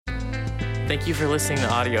Thank you for listening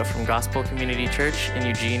to audio from Gospel Community Church in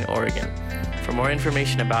Eugene, Oregon. For more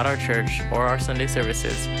information about our church or our Sunday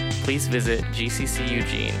services, please visit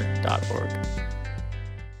gcceugene.org.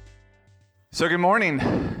 So good morning.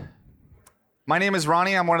 My name is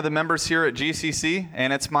Ronnie. I'm one of the members here at GCC,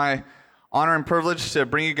 and it's my honor and privilege to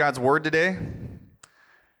bring you God's Word today.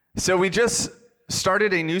 So we just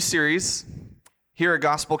started a new series here at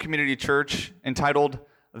Gospel Community Church entitled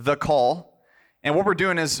The Call. And what we're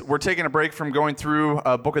doing is we're taking a break from going through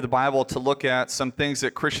a book of the Bible to look at some things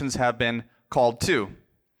that Christians have been called to.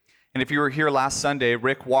 And if you were here last Sunday,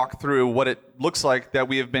 Rick walked through what it looks like that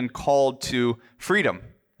we have been called to freedom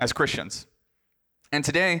as Christians. And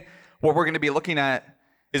today, what we're going to be looking at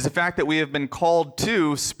is the fact that we have been called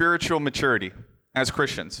to spiritual maturity as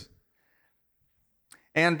Christians.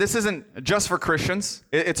 And this isn't just for Christians.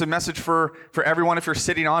 It's a message for everyone. If you're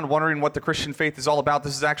sitting on wondering what the Christian faith is all about,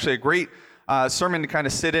 this is actually a great sermon to kind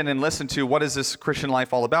of sit in and listen to. What is this Christian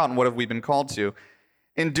life all about, and what have we been called to?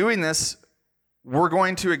 In doing this, we're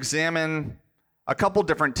going to examine a couple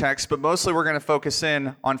different texts, but mostly we're going to focus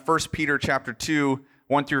in on 1 Peter chapter 2,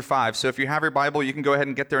 1 through 5. So if you have your Bible, you can go ahead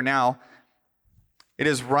and get there now. It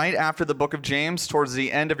is right after the book of James, towards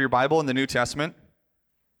the end of your Bible in the New Testament.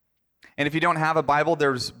 And if you don't have a Bible,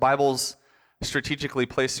 there's Bibles strategically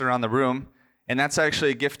placed around the room. And that's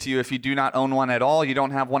actually a gift to you if you do not own one at all. You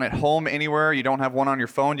don't have one at home anywhere. You don't have one on your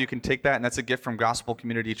phone. You can take that, and that's a gift from Gospel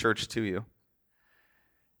Community Church to you.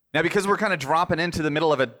 Now, because we're kind of dropping into the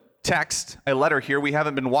middle of a text, a letter here, we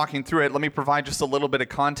haven't been walking through it. Let me provide just a little bit of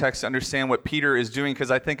context to understand what Peter is doing,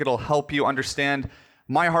 because I think it'll help you understand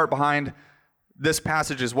my heart behind this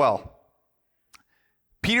passage as well.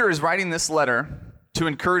 Peter is writing this letter to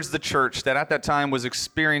encourage the church that at that time was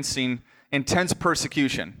experiencing intense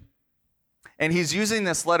persecution. And he's using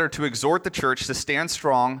this letter to exhort the church to stand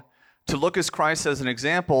strong, to look as Christ as an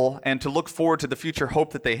example, and to look forward to the future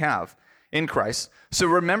hope that they have in Christ. So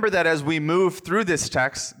remember that as we move through this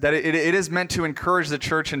text, that it is meant to encourage the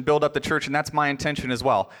church and build up the church, and that's my intention as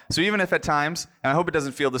well. So even if at times, and I hope it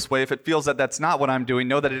doesn't feel this way, if it feels that that's not what I'm doing,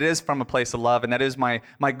 know that it is from a place of love, and that is my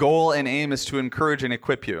goal and aim is to encourage and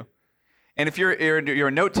equip you. And if you're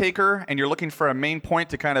a note taker and you're looking for a main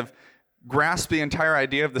point to kind of grasp the entire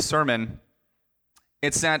idea of the sermon,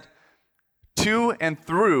 it's that to and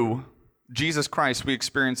through Jesus Christ, we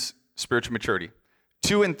experience spiritual maturity.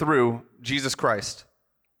 To and through Jesus Christ.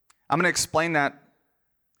 I'm going to explain that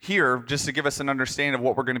here just to give us an understanding of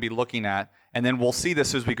what we're going to be looking at, and then we'll see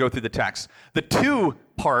this as we go through the text. The to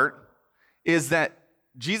part is that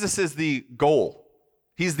Jesus is the goal.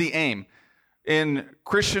 He's the aim. In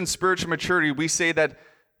Christian spiritual maturity, we say that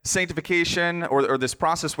sanctification or this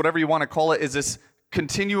process, whatever you want to call it, is this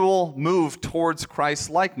continual move towards Christ's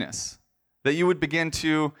likeness, that you would begin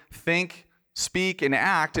to think, speak, and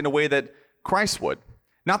act in a way that Christ would.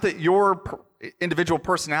 Not that your individual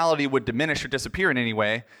personality would diminish or disappear in any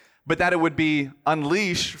way, but that it would be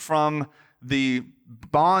unleashed from the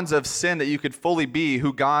bonds of sin that you could fully be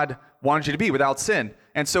who God wanted you to be without sin.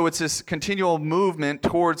 And so it's this continual movement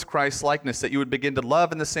towards Christ's likeness that you would begin to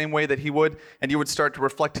love in the same way that he would, and you would start to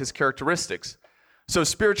reflect his characteristics. So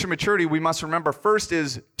spiritual maturity, we must remember, first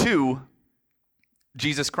is to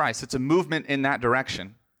Jesus Christ. It's a movement in that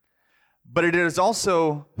direction. But it is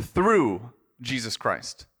also through Jesus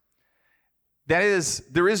Christ. That is,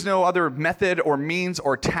 there is no other method or means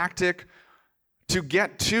or tactic to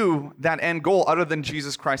get to that end goal other than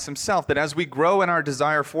Jesus Christ himself. That as we grow in our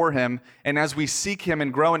desire for him, and as we seek him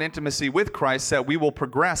and grow in intimacy with Christ, that we will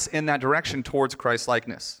progress in that direction towards Christ's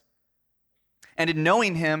likeness. And in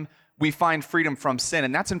knowing him, we find freedom from sin.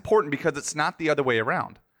 And that's important because it's not the other way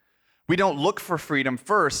around. We don't look for freedom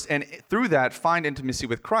first and through that find intimacy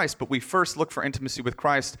with Christ, but we first look for intimacy with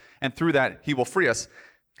Christ, and through that he will free us.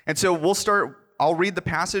 And so I'll read the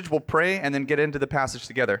passage, we'll pray, and then get into the passage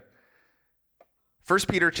together. 1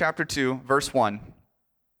 Peter chapter 2, verse 1.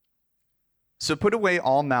 So put away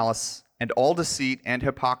all malice and all deceit and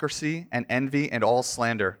hypocrisy and envy and all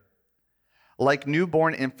slander. Like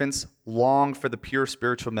newborn infants, long for the pure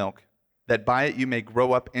spiritual milk, that by it you may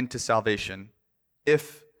grow up into salvation,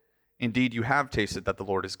 if indeed you have tasted that the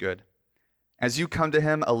Lord is good. As you come to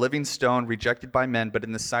him, a living stone, rejected by men, but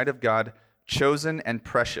in the sight of God, chosen and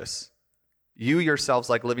precious. You yourselves,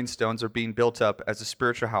 like living stones, are being built up as a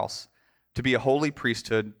spiritual house, to be a holy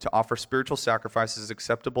priesthood, to offer spiritual sacrifices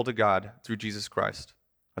acceptable to God through Jesus Christ.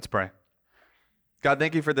 Let's pray. God,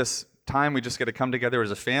 thank you for this time we just get to come together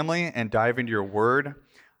as a family and dive into your word.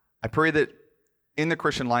 I pray that in the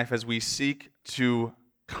Christian life, as we seek to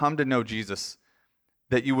come to know Jesus,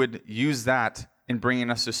 that you would use that in bringing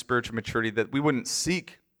us to spiritual maturity, that we wouldn't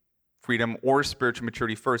seek freedom or spiritual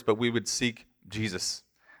maturity first, but we would seek Jesus.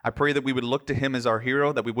 I pray that we would look to him as our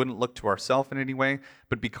hero, that we wouldn't look to ourselves in any way,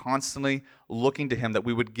 but be constantly looking to him, that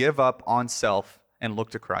we would give up on self and look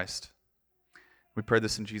to Christ. We pray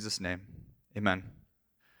this in Jesus' name. Amen.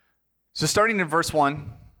 So starting in verse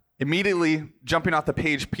 1, immediately jumping off the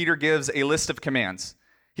page, Peter gives a list of commands.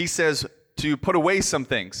 He says to put away some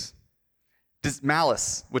things.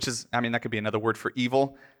 Malice, which is, that could be another word for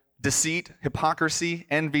evil, deceit, hypocrisy,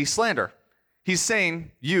 envy, slander. He's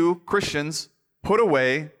saying, you, Christians, put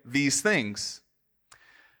away these things.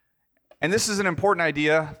 And this is an important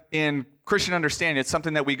idea in Christian understanding. It's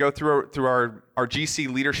something that we go through our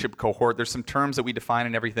GC leadership cohort. There's some terms that we define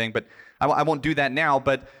and everything, but I won't do that now.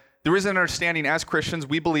 But there is an understanding as Christians,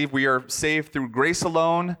 we believe we are saved through grace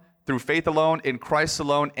alone, through faith alone, in Christ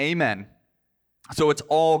alone. Amen. So it's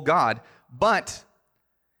all God. But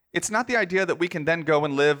it's not the idea that we can then go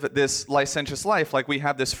and live this licentious life, like we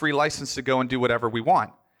have this free license to go and do whatever we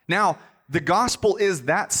want. Now, the gospel is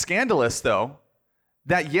that scandalous, though,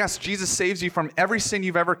 that yes, Jesus saves you from every sin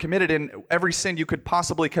you've ever committed and every sin you could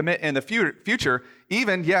possibly commit in the future,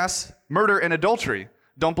 even, yes, murder and adultery.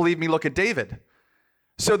 Don't believe me? Look at David.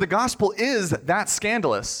 So the gospel is that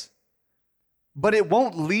scandalous, but it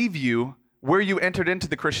won't leave you where you entered into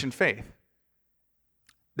the Christian faith.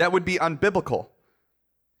 That would be unbiblical.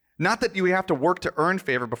 Not that you have to work to earn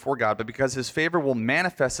favor before God, but because his favor will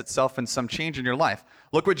manifest itself in some change in your life.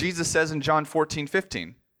 Look what Jesus says in John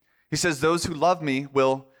 14:15. He says, those who love me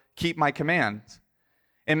will keep my commands.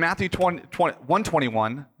 In Matthew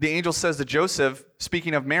 1:21, the angel says to Joseph,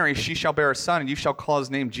 speaking of Mary, she shall bear a son, and you shall call his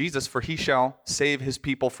name Jesus, for he shall save his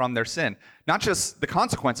people from their sin. Not just the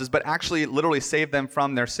consequences, but actually literally save them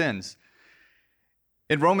from their sins.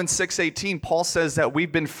 In Romans 6:18, Paul says that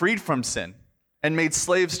we've been freed from sin and made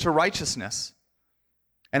slaves to righteousness.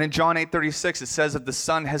 And in John 8:36, it says, if the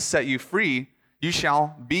Son has set you free, you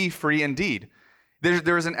shall be free indeed.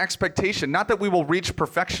 There is an expectation, not that we will reach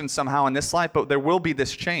perfection somehow in this life, but there will be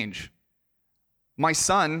this change. My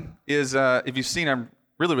son is, if you've seen him,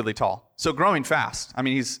 really, really tall. So growing fast.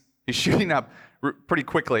 He's shooting up pretty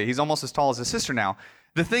quickly. He's almost as tall as his sister now.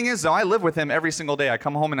 The thing is, though, I live with him every single day. I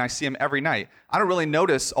come home and I see him every night. I don't really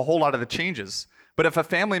notice a whole lot of the changes. But if a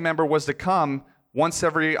family member was to come once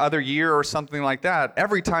every other year or something like that,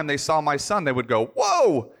 every time they saw my son, they would go,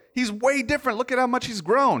 whoa, he's way different. Look at how much he's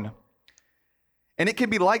grown. And it can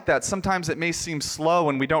be like that. Sometimes it may seem slow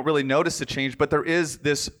and we don't really notice the change, but there is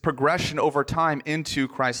this progression over time into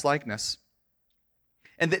Christ-likeness.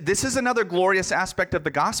 And this is another glorious aspect of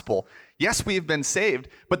the gospel. Yes, we've been saved,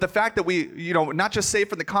 but the fact that we, not just saved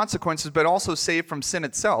from the consequences, but also saved from sin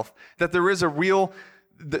itself, that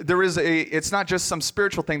it's not just some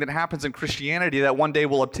spiritual thing that happens in Christianity that one day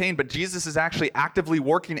we'll obtain, but Jesus is actually actively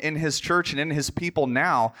working in his church and in his people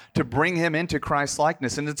now to bring him into Christ's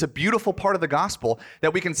likeness. And it's a beautiful part of the gospel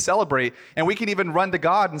that we can celebrate. And we can even run to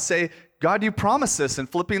God and say, God, you promised this in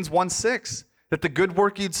Philippians 1:6, that the good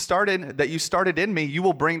work you started in me, you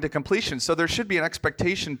will bring to completion. So there should be an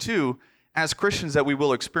expectation too, as Christians, that we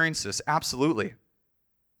will experience this. Absolutely.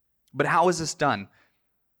 But how is this done?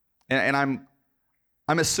 And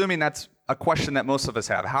I'm assuming that's a question that most of us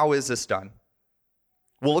have. How is this done?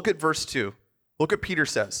 Well, look at verse 2. Look what Peter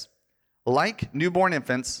says. Like newborn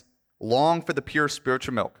infants, long for the pure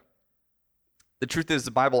spiritual milk. The truth is,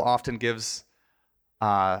 the Bible often gives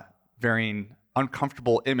varying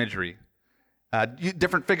uncomfortable imagery,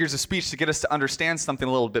 different figures of speech to get us to understand something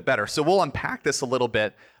a little bit better. So we'll unpack this a little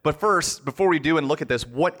bit. But first, before we do and look at this,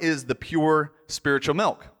 what is the pure spiritual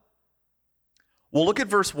milk? We'll look at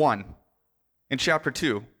verse 1. In chapter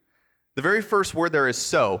 2, the very first word there is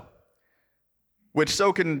so, which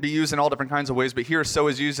so can be used in all different kinds of ways, but here so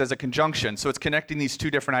is used as a conjunction. So it's connecting these two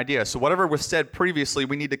different ideas. So whatever was said previously,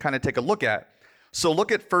 we need to kind of take a look at. So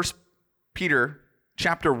look at 1 Peter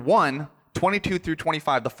chapter 1, 22 through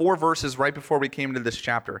 25, the 4 verses right before we came into this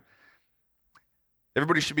chapter.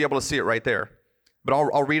 Everybody should be able to see it right there. But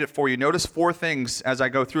I'll read it for you. Notice 4 things as I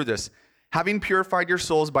go through this. Having purified your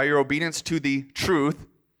souls by your obedience to the truth,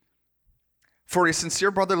 for a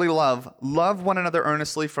sincere brotherly love, love one another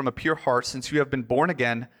earnestly from a pure heart, since you have been born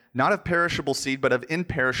again, not of perishable seed, but of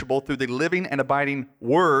imperishable, through the living and abiding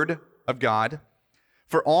word of God.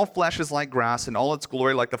 For all flesh is like grass, and all its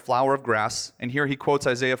glory like the flower of grass. And here he quotes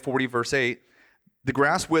Isaiah 40, verse 8. The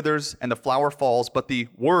grass withers and the flower falls, but the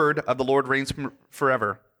word of the Lord reigns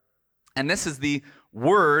forever. And this is the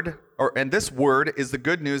word, and this word is the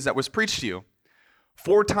good news that was preached to you.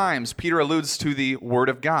 4 times Peter alludes to the word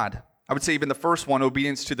of God. I would say even the first one,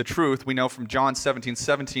 obedience to the truth, we know from John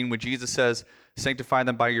 17:17, when Jesus says, sanctify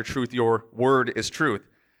them by your truth, your word is truth.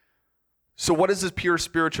 So what is this pure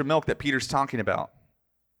spiritual milk that Peter's talking about?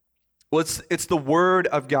 Well, it's the Word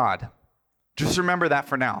of God. Just remember that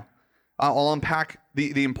for now. I'll unpack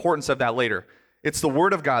the importance of that later. It's the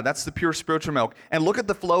Word of God. That's the pure spiritual milk. And look at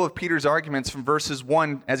the flow of Peter's arguments from verses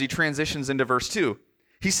 1 as he transitions into verse 2.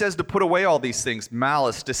 He says to put away all these things: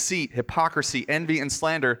 malice, deceit, hypocrisy, envy, and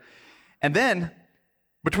slander. And then,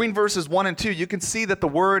 between verses 1 and 2, you can see that the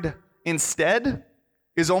word instead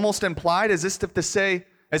is almost implied as if to say,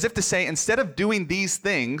 instead of doing these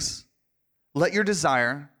things, let your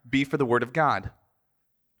desire be for the Word of God.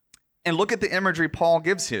 And look at the imagery Paul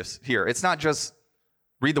gives us here. It's not just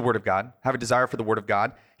read the Word of God, have a desire for the Word of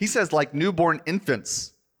God. He says, like newborn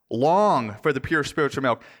infants, long for the pure spiritual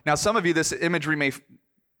milk. Now, some of you, this imagery may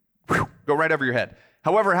go right over your head.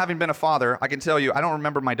 However, having been a father, I can tell you, I don't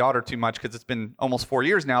remember my daughter too much because it's been almost 4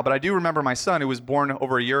 years now, but I do remember my son, who was born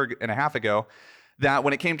over a year and a half ago, that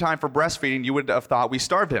when it came time for breastfeeding, you would have thought we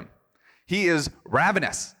starved him. He is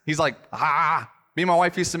ravenous. He's like, Me and my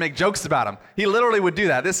wife used to make jokes about him. He literally would do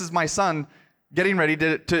that. This is my son getting ready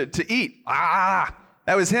to eat.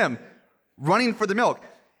 That was him, running for the milk.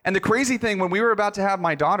 And the crazy thing, when we were about to have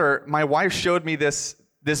my daughter, my wife showed me this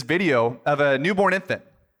video of a newborn infant.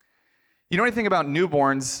 You know anything about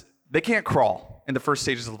newborns? They can't crawl in the first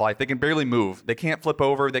stages of life. They can barely move. They can't flip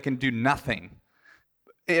over. They can do nothing.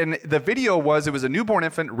 And the video was, it was a newborn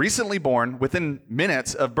infant, recently born, within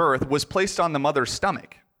minutes of birth, was placed on the mother's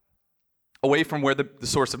stomach, away from where the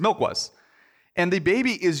source of milk was. And the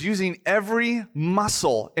baby is using every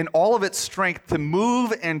muscle and all of its strength to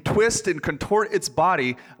move and twist and contort its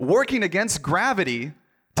body, working against gravity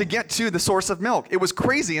to get to the source of milk. It was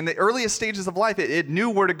crazy. In the earliest stages of life, it knew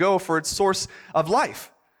where to go for its source of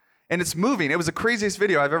life. And it's moving. It was the craziest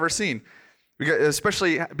video I've ever seen,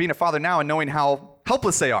 especially being a father now and knowing how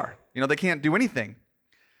helpless they are. They can't do anything.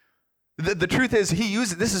 The truth is,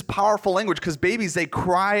 this is powerful language, because babies, they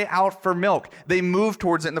cry out for milk. They move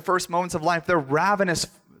towards it in the first moments of life. They're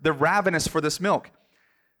ravenous for this milk.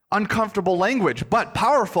 Uncomfortable language, but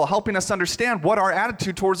powerful, helping us understand what our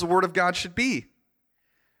attitude towards the Word of God should be.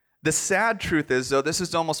 The sad truth is, though, this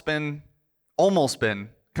has almost been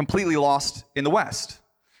completely lost in the West.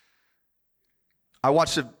 I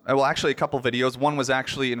watched a couple videos. One was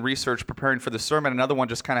actually in research preparing for the sermon. Another one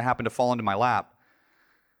just kind of happened to fall into my lap.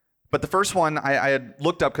 But the first one I had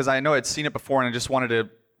looked up because I know I'd seen it before and I just wanted to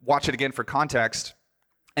watch it again for context.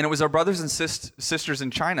 And it was our brothers and sisters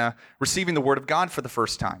in China receiving the Word of God for the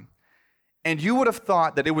first time. And you would have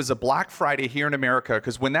thought that it was a Black Friday here in America,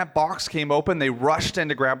 because when that box came open, they rushed in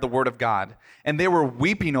to grab the Word of God. And they were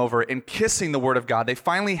weeping over it and kissing the Word of God. They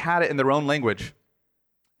finally had it in their own language.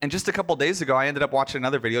 And just a couple days ago, I ended up watching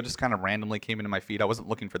another video, just kind of randomly came into my feed. I wasn't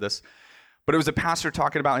looking for this. But it was a pastor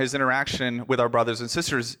talking about his interaction with our brothers and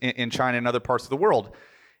sisters in China and other parts of the world.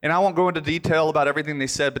 And I won't go into detail about everything they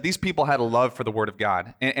said, but these people had a love for the Word of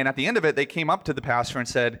God. And at the end of it, they came up to the pastor and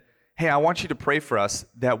said, "Hey, I want you to pray for us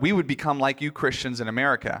that we would become like you Christians in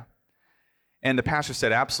America." And the pastor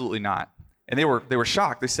said, "Absolutely not." And they were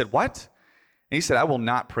shocked. They said, "What?" And he said, "I will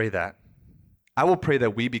not pray that. I will pray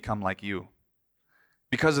that we become like you."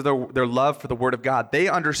 Because of their love for the Word of God. They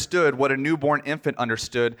understood what a newborn infant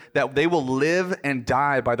understood, that they will live and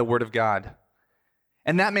die by the Word of God.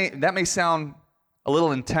 And that may sound a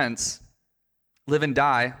little intense. Live and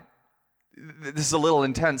die. This is a little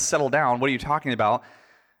intense. Settle down. What are you talking about?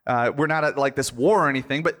 We're not at like this war or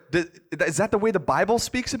anything, but is that the way the Bible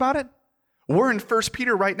speaks about it? We're in 1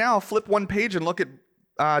 Peter right now. Flip one page and look at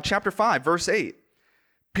chapter 5, verse 8.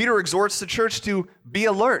 Peter exhorts the church to be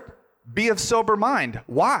alert. Be of sober mind.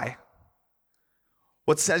 Why?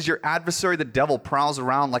 What says your adversary, the devil, prowls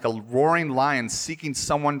around like a roaring lion seeking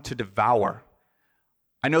someone to devour.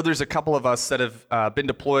 I know there's a couple of us that have been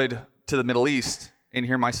deployed to the Middle East, in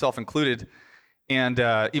here myself included, and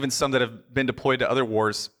even some that have been deployed to other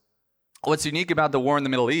wars. What's unique about the war in the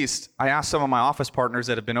Middle East, I asked some of my office partners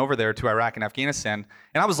that have been over there to Iraq and Afghanistan,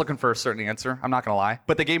 and I was looking for a certain answer, I'm not going to lie,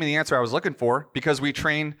 but they gave me the answer I was looking for, because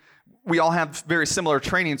we all have very similar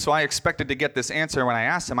training, so I expected to get this answer. When I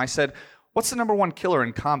asked them, I said, "What's the number one killer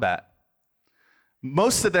in combat?"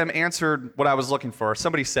 Most of them answered what I was looking for.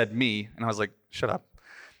 Somebody said me, and I was like, shut up.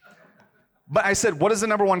 But I said, what is the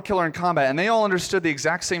number one killer in combat? And they all understood the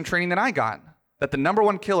exact same training that I got, that the number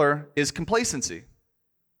one killer is complacency.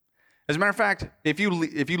 As a matter of fact, if you're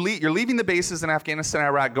leaving the bases in Afghanistan and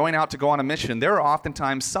Iraq, going out to go on a mission, there are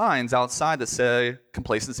oftentimes signs outside that say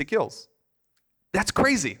complacency kills. That's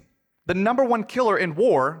crazy. The number one killer in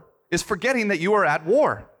war is forgetting that you are at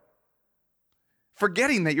war.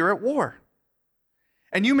 Forgetting that you're at war.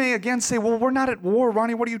 And you may again say, well, we're not at war,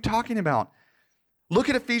 Ronnie. What are you talking about? Look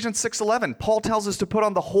at Ephesians 6:11. Paul tells us to put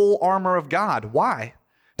on the whole armor of God. Why?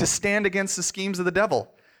 To stand against the schemes of the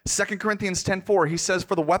devil. 2 Corinthians 10:4, he says,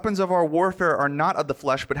 "For the weapons of our warfare are not of the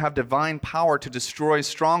flesh, but have divine power to destroy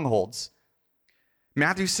strongholds."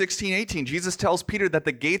 Matthew 16:18, Jesus tells Peter that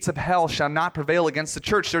the gates of hell shall not prevail against the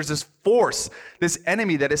church. There's this force, this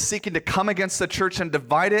enemy that is seeking to come against the church and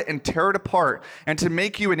divide it and tear it apart and to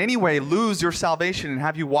make you in any way lose your salvation and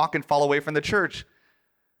have you walk and fall away from the church.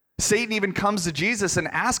 Satan even comes to Jesus and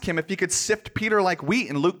asks him if he could sift Peter like wheat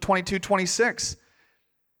in Luke 22:26.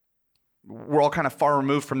 We're all kind of far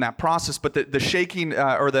removed from that process, but the shaking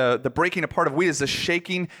or the breaking apart of wheat is the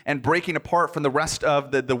shaking and breaking apart from the rest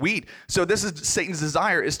of the wheat. So this is Satan's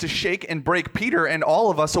desire, is to shake and break Peter and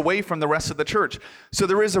all of us away from the rest of the church. So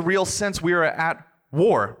there is a real sense we are at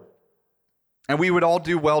war. And we would all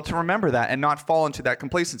do well to remember that and not fall into that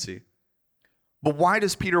complacency. But why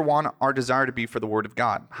does Peter want our desire to be for the word of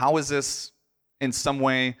God? How is this in some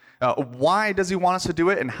way, why does he want us to do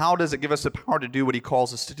it, and how does it give us the power to do what he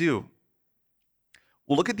calls us to do?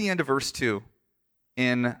 Well, look at the end of verse 2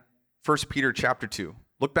 in 1 Peter chapter 2.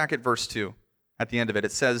 Look back at verse 2 at the end of it.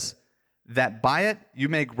 It says, "That by it you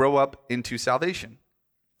may grow up into salvation."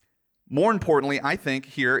 More importantly, I think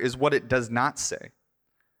here is what it does not say.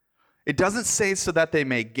 It doesn't say so that they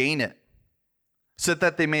may gain it, so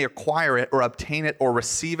that they may acquire it or obtain it or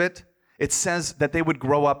receive it. It says that they would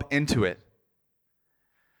grow up into it.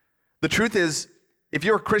 The truth is, if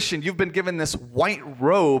you're a Christian, you've been given this white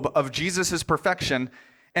robe of Jesus' perfection.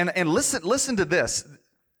 And listen to this.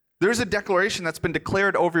 There's a declaration that's been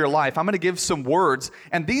declared over your life. I'm going to give some words,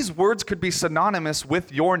 and these words could be synonymous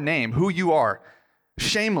with your name, who you are.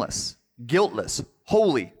 Shameless, guiltless,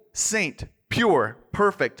 holy, saint, pure,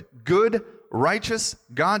 perfect, good, righteous,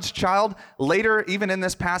 God's child. Later, even in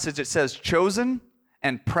this passage, it says chosen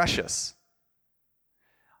and precious.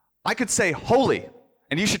 I could say holy,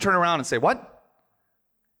 and you should turn around and say, what?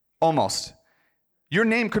 Almost. Your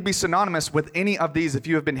name could be synonymous with any of these if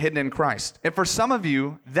you have been hidden in Christ. And for some of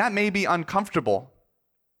you, that may be uncomfortable,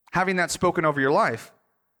 having that spoken over your life.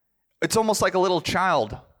 It's almost like a little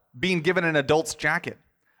child being given an adult's jacket.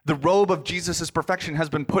 The robe of Jesus' perfection has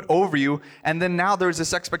been put over you, and then now there's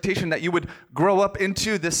this expectation that you would grow up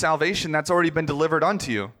into this salvation that's already been delivered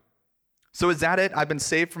unto you. So is that it? I've been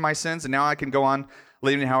saved from my sins, and now I can go on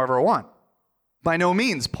living however I want. By no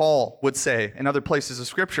means, Paul would say in other places of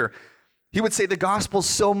Scripture. He would say the gospel is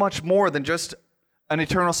so much more than just an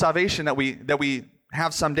eternal salvation that we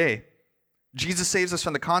have someday. Jesus saves us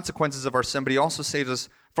from the consequences of our sin, but he also saves us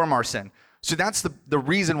from our sin. So that's the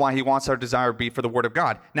reason why he wants our desire to be for the word of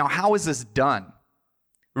God. Now, how is this done?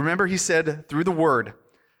 Remember, he said through the word.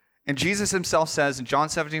 And Jesus himself says in John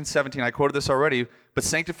 17:17, I quoted this already, but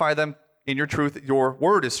sanctify them in your truth, your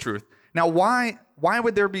word is truth. Now, why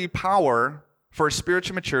would there be power for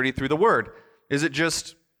spiritual maturity through the word? Is it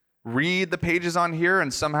just read the pages on here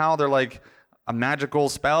and somehow they're like a magical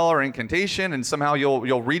spell or incantation and somehow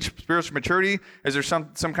you'll reach spiritual maturity? Is there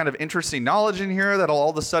some kind of interesting knowledge in here that'll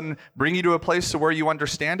all of a sudden bring you to a place to where you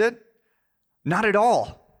understand it? Not at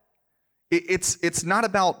all. It's not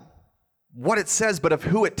about what it says, but of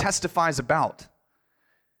who it testifies about.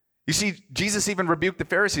 You see, Jesus even rebuked the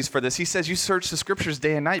Pharisees for this. He says, you search the scriptures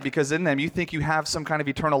day and night because in them you think you have some kind of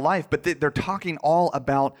eternal life, but they're talking all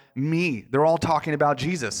about me. They're all talking about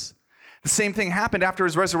Jesus. The same thing happened after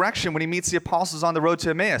his resurrection when he meets the apostles on the road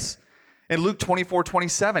to Emmaus. In Luke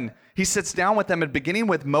 24:27, he sits down with them and beginning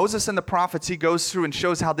with Moses and the prophets, he goes through and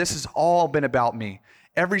shows how this has all been about me.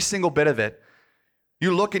 Every single bit of it.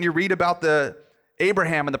 You look and you read about the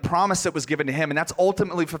Abraham and the promise that was given to him, and that's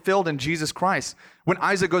ultimately fulfilled in Jesus Christ. When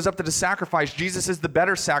Isaac goes up to the sacrifice, Jesus is the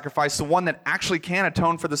better sacrifice, the one that actually can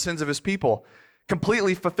atone for the sins of his people,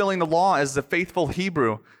 completely fulfilling the law as the faithful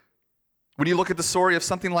Hebrew. When you look at the story of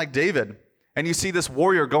something like David, and you see this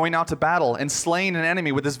warrior going out to battle and slaying an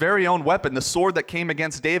enemy with his very own weapon, the sword that came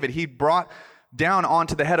against David, he brought down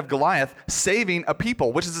onto the head of Goliath, saving a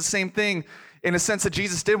people, which is the same thing in a sense that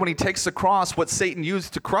Jesus did when he takes the cross, what Satan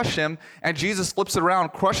used to crush him, and Jesus flips it around,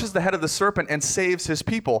 crushes the head of the serpent, and saves his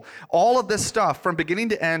people. All of this stuff, from beginning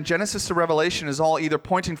to end, Genesis to Revelation, is all either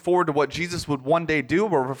pointing forward to what Jesus would one day do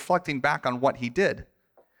or reflecting back on what he did.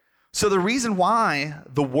 So the reason why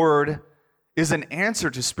the word is an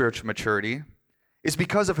answer to spiritual maturity is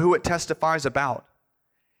because of who it testifies about.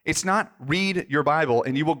 It's not read your Bible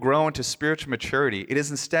and you will grow into spiritual maturity. It is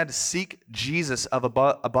instead seek Jesus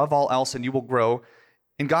above all else and you will grow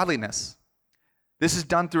in godliness. This is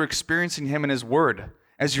done through experiencing him in his word.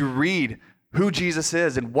 As you read who Jesus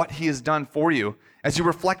is and what he has done for you, as you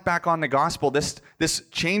reflect back on the gospel, this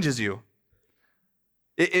changes you.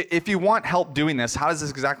 If you want help doing this, how does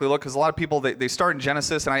this exactly look? Because a lot of people, they start in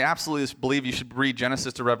Genesis, and I absolutely believe you should read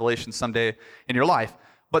Genesis to Revelation someday in your life.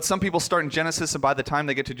 But some people start in Genesis, and by the time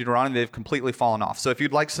they get to Deuteronomy, they've completely fallen off. So if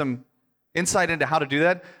you'd like some insight into how to do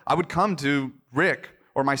that, I would come to Rick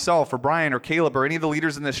or myself or Brian or Caleb or any of the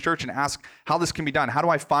leaders in this church and ask how this can be done. How do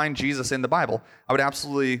I find Jesus in the Bible? I would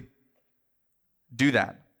absolutely do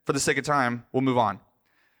that. For the sake of time, we'll move on.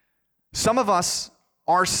 Some of us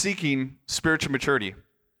are seeking spiritual maturity.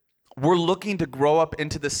 We're looking to grow up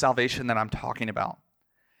into the salvation that I'm talking about.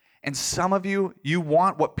 And some of you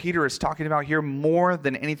want what Peter is talking about here more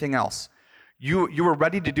than anything else. You are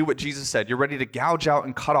ready to do what Jesus said. You're ready to gouge out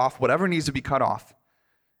and cut off whatever needs to be cut off,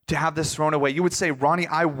 to have this thrown away. You would say, Ronnie,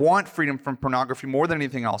 I want freedom from pornography more than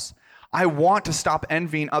anything else. I want to stop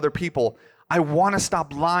envying other people. I want to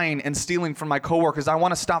stop lying and stealing from my coworkers. I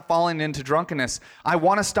want to stop falling into drunkenness. I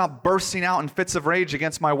want to stop bursting out in fits of rage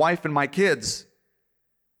against my wife and my kids.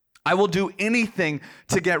 I will do anything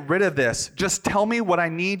to get rid of this. Just tell me what I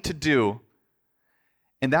need to do.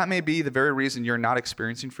 And that may be the very reason you're not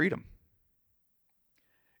experiencing freedom.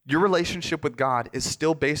 Your relationship with God is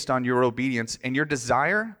still based on your obedience, and your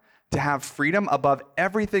desire to have freedom above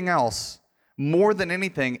everything else, more than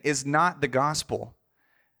anything, is not the gospel.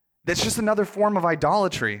 That's just another form of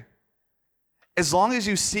idolatry. As long as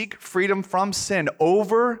you seek freedom from sin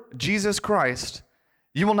over Jesus Christ,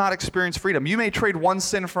 you will not experience freedom. You may trade one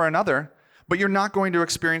sin for another, but you're not going to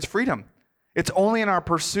experience freedom. It's only in our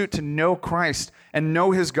pursuit to know Christ and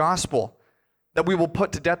know his gospel that we will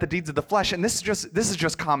put to death the deeds of the flesh. And this is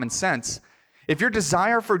just common sense. If your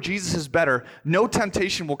desire for Jesus is better, no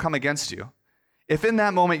temptation will come against you. If in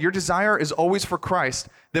that moment your desire is always for Christ,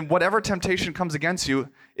 then whatever temptation comes against you,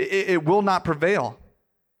 it will not prevail.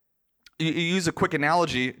 You use a quick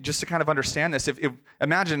analogy just to kind of understand this. If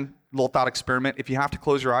imagine a little thought experiment. If you have to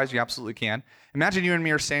close your eyes, you absolutely can. Imagine you and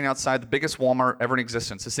me are standing outside the biggest Walmart ever in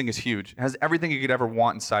existence. This thing is huge. It has everything you could ever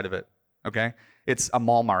want inside of it. Okay? It's a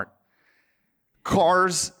Walmart.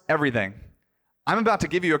 Cars, everything. I'm about to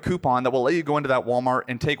give you a coupon that will let you go into that Walmart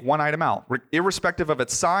and take one item out. Irrespective of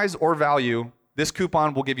its size or value, this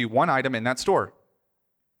coupon will give you one item in that store.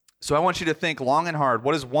 So I want you to think long and hard.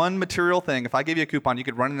 What is one material thing, if I gave you a coupon, you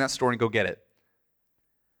could run in that store and go get it?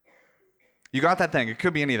 You got that thing. It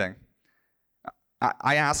could be anything.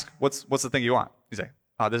 I ask, what's the thing you want? You say,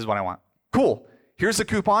 this is what I want. Cool. Here's the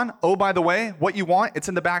coupon. Oh, by the way, what you want, it's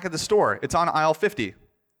in the back of the store. It's on aisle 50.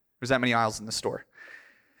 There's that many aisles in the store.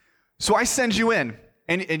 So I send you in,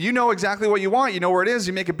 and you know exactly what you want. You know where it is.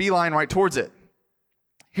 You make a beeline right towards it.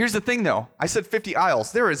 Here's the thing, though. I said 50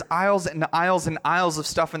 aisles. There is aisles and aisles and aisles of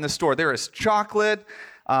stuff in the store. There is chocolate.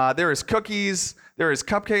 There is cookies. There is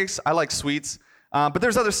cupcakes. I like sweets. But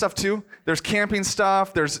there's other stuff, too. There's camping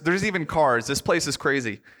stuff. There's even cars. This place is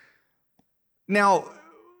crazy. Now,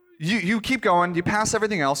 you keep going. You pass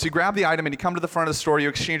everything else. You grab the item, and you come to the front of the store. You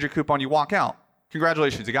exchange your coupon. You walk out.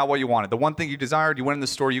 Congratulations. You got what you wanted. The one thing you desired, you went in the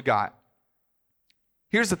store, you got.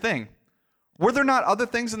 Here's the thing. Were there not other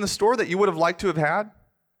things in the store that you would have liked to have had?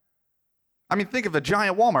 I mean, think of a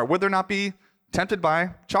giant Walmart. Would there not be tempted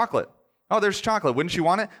by chocolate? Oh, there's chocolate. Wouldn't you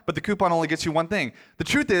want it? But the coupon only gets you one thing. The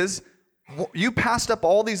truth is, you passed up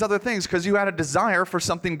all these other things because you had a desire for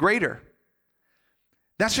something greater.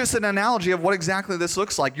 That's just an analogy of what exactly this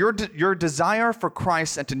looks like. Your desire for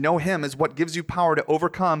Christ and to know him is what gives you power to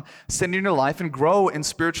overcome sin in your life and grow in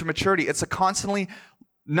spiritual maturity. It's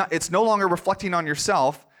no longer reflecting on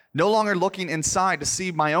yourself, no longer looking inside to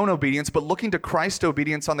see my own obedience, but looking to Christ's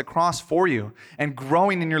obedience on the cross for you and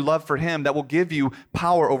growing in your love for him that will give you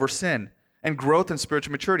power over sin and growth in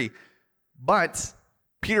spiritual maturity. But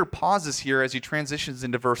Peter pauses here as he transitions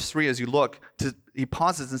into verse 3. As you look, he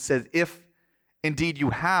pauses and says, if indeed you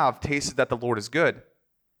have tasted that the Lord is good.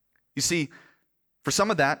 You see, for some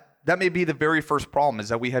of that may be the very first problem, is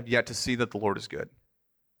that we have yet to see that the Lord is good.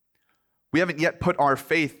 We haven't yet put our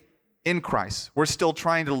faith in Christ. We're still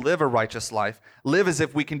trying to live a righteous life, live as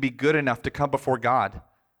if we can be good enough to come before God,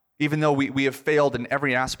 even though we have failed in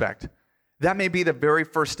every aspect. That may be the very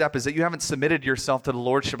first step, is that you haven't submitted yourself to the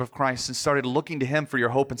Lordship of Christ and started looking to him for your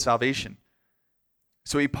hope and salvation.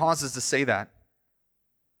 So he pauses to say that.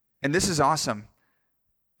 And this is awesome,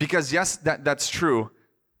 because yes, that's true.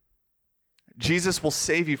 Jesus will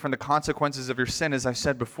save you from the consequences of your sin, as I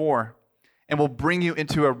said before, and will bring you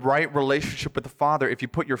into a right relationship with the Father if you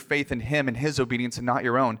put your faith in him and his obedience and not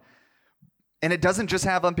your own. And it doesn't just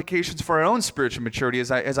have implications for our own spiritual maturity,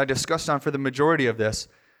 as I discussed on for the majority of this.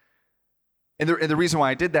 And the reason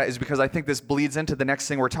why I did that is because I think this bleeds into the next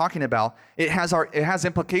thing we're talking about. It has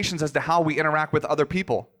implications as to how we interact with other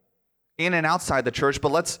people in and outside the church.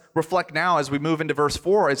 But let's reflect now as we move into verse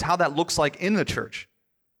 4 is how that looks like in the church.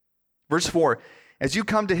 Verse 4, as you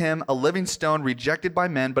come to him, a living stone rejected by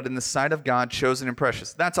men, but in the sight of God, chosen and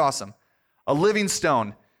precious. That's awesome. A living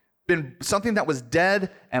stone, been something that was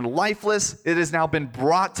dead and lifeless. It has now been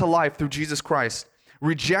brought to life through Jesus Christ.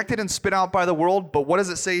 Rejected and spit out by the world, but what does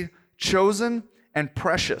it say? Chosen and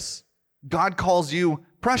precious. God calls you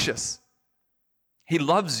precious. He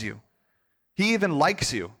loves you. He even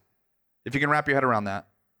likes you, if you can wrap your head around that.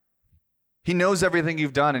 He knows everything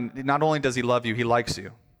you've done, and not only does he love you, he likes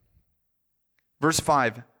you. Verse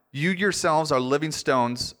 5, you yourselves are living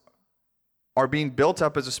stones, are being built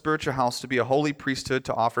up as a spiritual house to be a holy priesthood,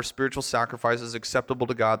 to offer spiritual sacrifices acceptable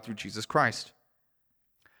to God through Jesus Christ.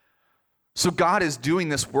 So God is doing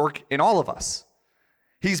this work in all of us.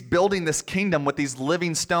 He's building this kingdom with these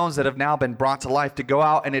living stones that have now been brought to life to go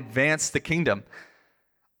out and advance the kingdom.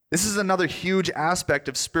 This is another huge aspect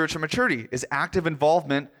of spiritual maturity, is active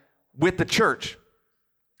involvement with the church.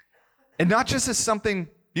 And not just as something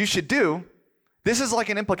you should do, this is like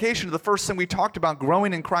an implication of the first thing we talked about,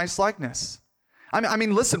 growing in Christ's likeness. I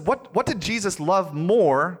mean, listen, what did Jesus love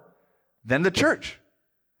more than the church?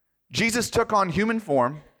 Jesus took on human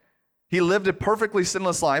form. He lived a perfectly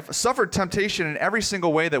sinless life, suffered temptation in every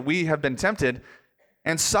single way that we have been tempted,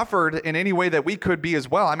 and suffered in any way that we could be as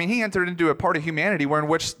well. I mean, he entered into a part of humanity in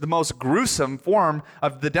which the most gruesome form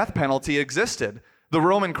of the death penalty existed, the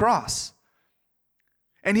Roman cross.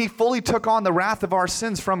 And he fully took on the wrath of our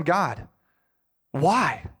sins from God.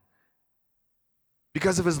 Why?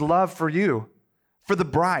 Because of his love for you, for the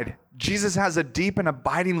bride. Jesus has a deep and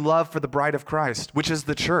abiding love for the bride of Christ, which is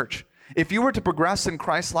the church. If you were to progress in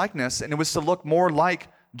Christ's likeness and it was to look more like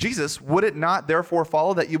Jesus, would it not therefore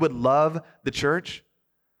follow that you would love the church?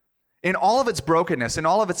 In all of its brokenness, in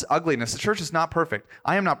all of its ugliness, the church is not perfect.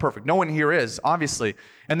 I am not perfect. No one here is, obviously.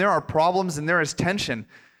 And there are problems and there is tension.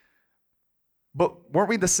 But weren't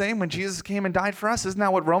we the same when Jesus came and died for us? Isn't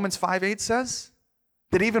that what Romans 5:8 says?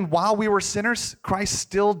 That even while we were sinners, Christ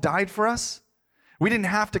still died for us? We didn't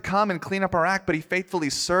have to come and clean up our act, but he faithfully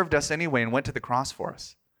served us anyway and went to the cross for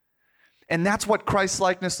us. And that's what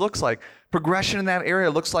Christ-likeness looks like. Progression in that area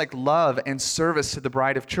looks like love and service to the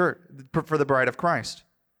bride of church, for the bride of Christ.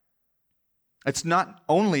 It's not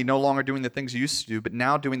only no longer doing the things you used to do, but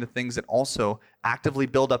now doing the things that also actively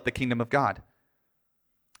build up the kingdom of God.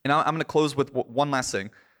 And I'm going to close with one last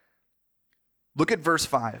thing. Look at verse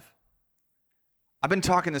 5. I've been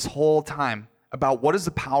talking this whole time about what is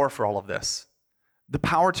the power for all of this. The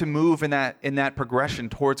power to move in that progression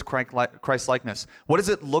towards Christ-likeness. What does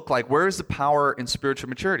it look like? Where is the power in spiritual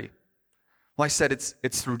maturity? Well, I said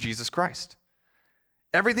it's through Jesus Christ.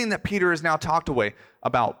 Everything that Peter has now talked away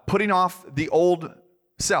about, putting off the old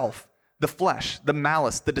self, the flesh, the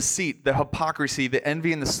malice, the deceit, the hypocrisy, the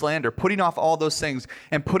envy, and the slander, putting off all those things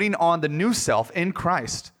and putting on the new self in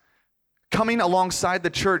Christ, coming alongside the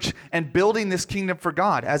church and building this kingdom for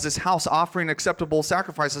God as his house, offering acceptable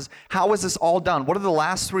sacrifices. How is this all done? What are the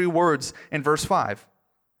last three words in verse 5?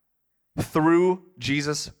 Through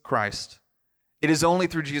Jesus Christ. It is only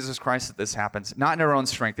through Jesus Christ that this happens, not in our own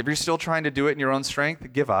strength. If you're still trying to do it in your own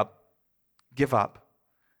strength, give up. Give up.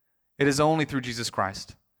 It is only through Jesus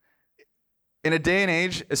Christ. In a day and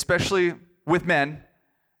age, especially with men,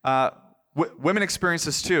 women experience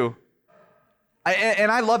this too.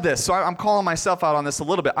 And I love this, so I'm calling myself out on this a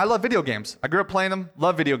little bit. I love video games. I grew up playing them,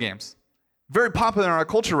 love video games. Very popular in our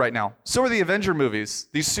culture right now. So are the Avenger movies,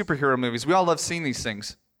 these superhero movies. We all love seeing these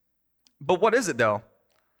things. But what is it, though?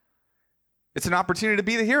 It's an opportunity to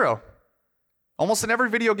be the hero. Almost in every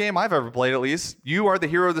video game I've ever played, at least, you are the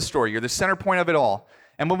hero of the story. You're the center point of it all.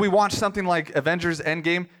 And when we watch something like Avengers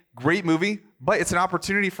Endgame, great movie, but it's an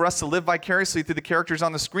opportunity for us to live vicariously through the characters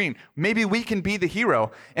on the screen. Maybe we can be the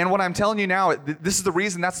hero. And what I'm telling you now, this is the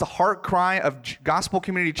reason, that's the heart cry of Gospel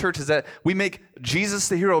Community Church, is that we make Jesus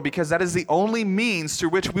the hero, because that is the only means through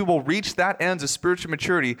which we will reach that end of spiritual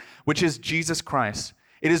maturity, which is Jesus Christ.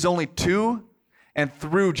 It is only to and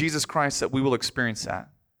through Jesus Christ that we will experience that.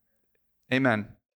 Amen.